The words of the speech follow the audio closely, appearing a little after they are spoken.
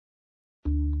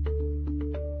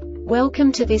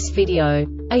Welcome to this video.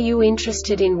 Are you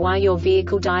interested in why your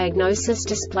vehicle diagnosis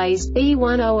displays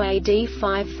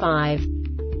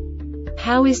B10AD-55?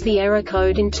 How is the error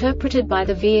code interpreted by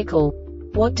the vehicle?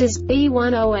 What does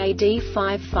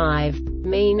B10AD-55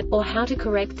 mean, or how to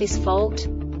correct this fault?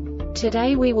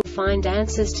 Today we will find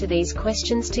answers to these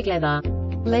questions together.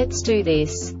 Let's do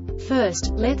this.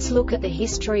 First, let's look at the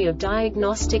history of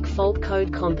diagnostic fault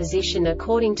code composition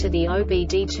according to the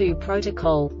OBD2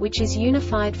 protocol, which is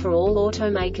unified for all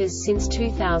automakers since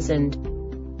 2000.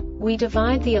 We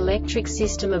divide the electric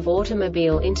system of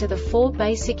automobile into the four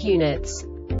basic units: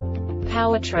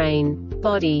 powertrain,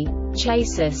 body,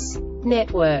 chassis,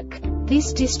 network.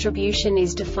 This distribution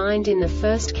is defined in the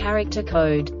first character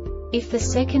code. If the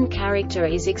second character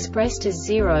is expressed as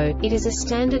 0, it is a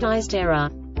standardized error.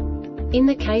 In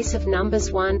the case of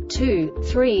numbers 1, 2,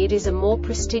 3, it is a more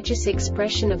prestigious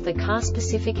expression of the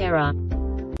car-specific error.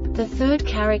 The third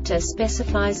character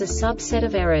specifies a subset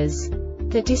of errors.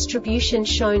 The distribution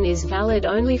shown is valid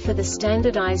only for the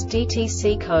standardized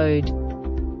DTC code.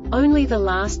 Only the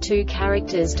last two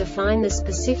characters define the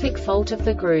specific fault of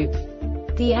the group.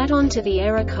 The add-on to the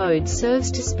error code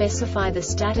serves to specify the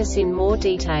status in more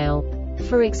detail.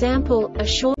 For example, a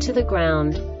short to the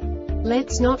ground.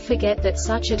 Let's not forget that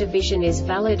such a division is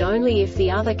valid only if the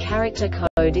other character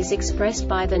code is expressed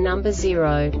by the number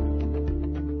 0.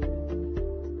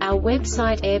 Our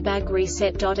website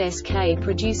airbagreset.sk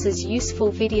produces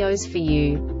useful videos for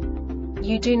you.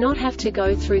 You do not have to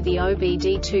go through the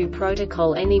OBD2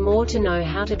 protocol anymore to know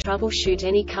how to troubleshoot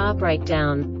any car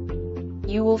breakdown.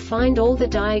 You will find all the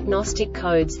diagnostic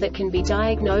codes that can be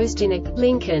diagnosed in a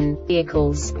Lincoln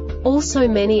vehicles. Also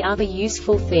many other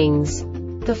useful things.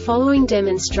 The following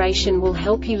demonstration will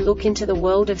help you look into the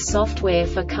world of software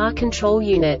for car control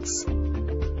units.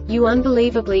 You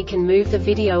unbelievably can move the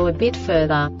video a bit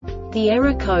further. The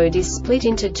error code is split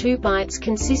into 2 bytes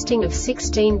consisting of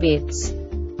 16 bits.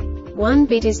 1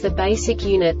 bit is the basic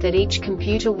unit that each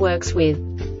computer works with.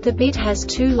 The bit has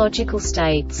 2 logical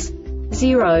states: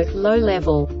 0, low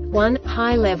level, 1,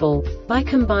 high level. By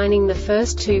combining the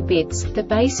first 2 bits, the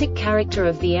basic character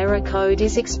of the error code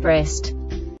is expressed.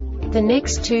 The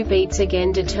next 2 beats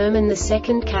again determine the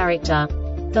second character.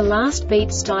 The last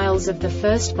beat styles of the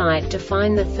first byte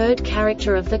define the third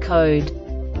character of the code.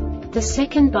 The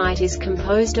second byte is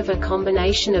composed of a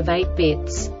combination of 8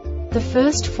 bits. The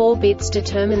first 4 bits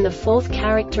determine the fourth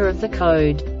character of the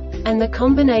code. And the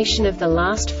combination of the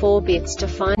last 4 bits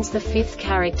defines the fifth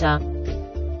character.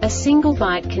 A single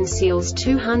byte conceals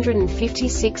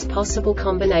 256 possible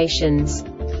combinations.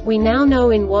 We now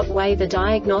know in what way the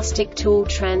diagnostic tool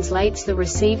translates the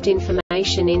received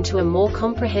information into a more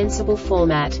comprehensible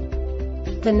format.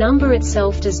 The number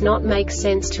itself does not make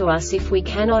sense to us if we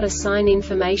cannot assign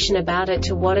information about it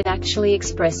to what it actually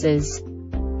expresses.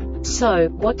 So,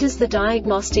 what does the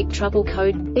Diagnostic Trouble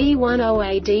Code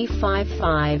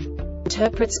B10AD-55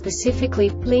 interpret specifically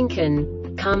for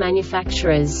Lincoln car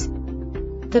manufacturers?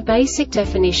 The basic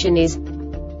definition is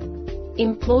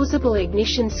implausible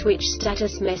ignition switch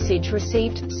status message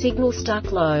received, signal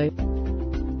stuck low.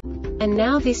 And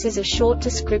now this is a short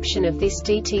description of this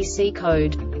DTC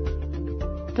code.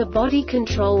 The body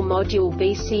control module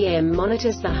BCM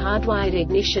monitors the hardwired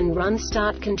ignition run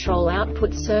start control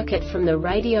output circuit from the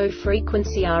radio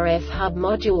frequency RF hub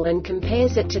module and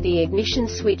compares it to the ignition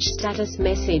switch status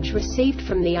message received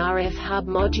from the RF hub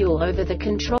module over the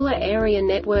controller area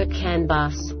network CAN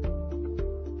bus.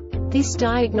 This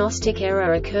diagnostic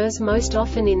error occurs most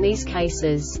often in these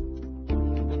cases: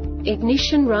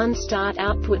 ignition run start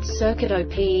output circuit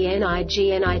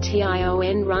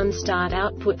OPENIGNITION run start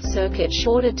output circuit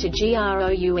shorted to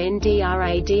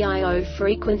GROUNDRADIO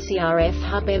frequency RF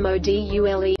hub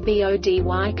MODULE-BODY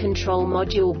control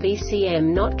module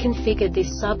BCM not configured.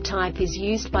 This subtype is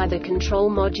used by the control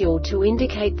module to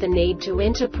indicate the need to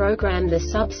enter program the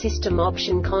subsystem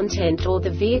option content or the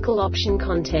vehicle option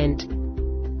content.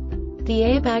 The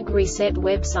Airbag Reset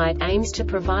website aims to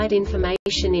provide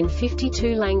information in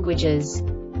 52 languages.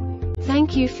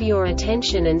 Thank you for your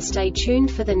attention and stay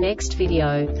tuned for the next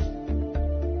video.